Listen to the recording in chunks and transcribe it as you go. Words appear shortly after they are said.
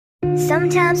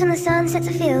Sometimes when the sun sets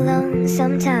I feel alone,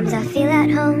 sometimes I feel at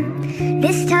home.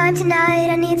 This time tonight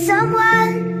I need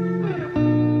someone.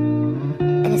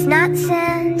 And it's not the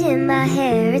sand in my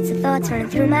hair, it's the thoughts running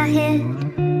through my head.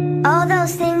 All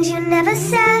those things you never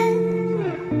said.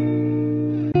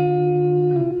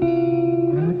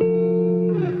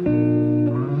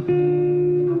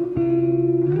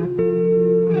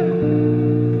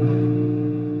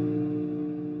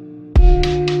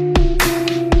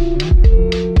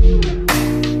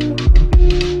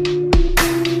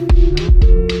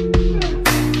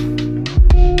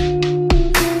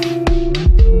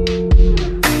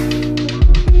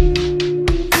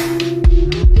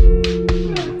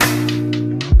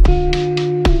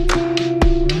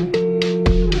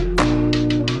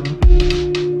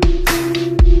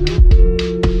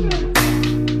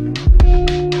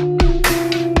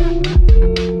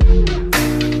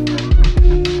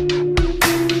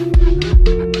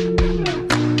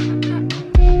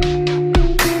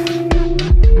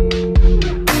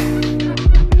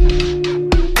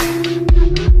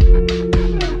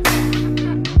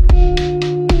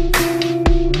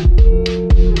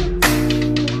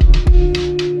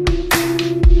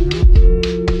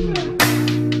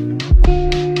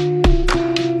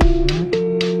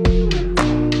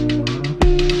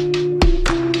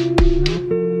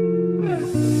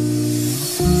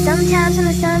 Sometimes when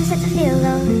the sun sets I feel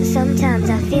alone, sometimes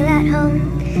I feel at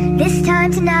home. This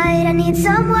time tonight I need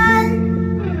someone.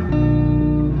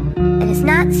 And it's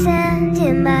not the sand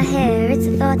in my hair, it's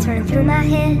the thoughts running through my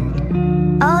head.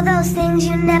 All those things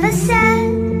you never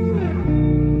said.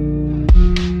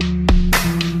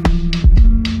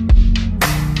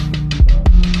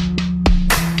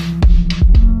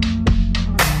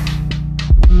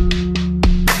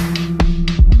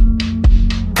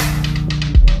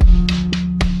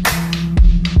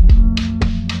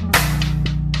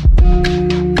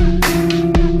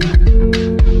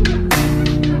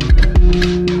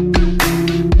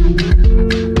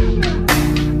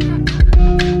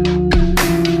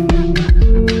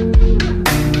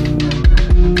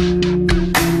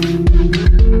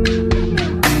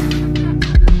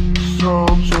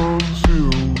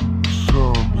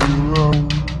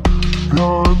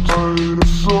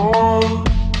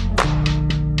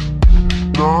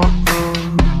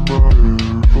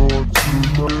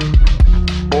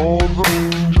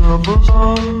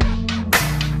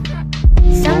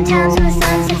 Sometimes when the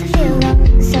sun sets I feel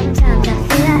alone, sometimes I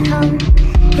feel at home.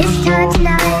 This time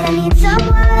tonight I need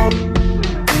someone.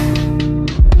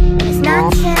 And it's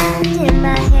not the sand in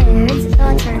my hair, it's the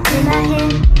thoughts running through my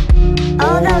head.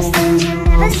 All those things you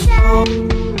never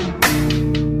said.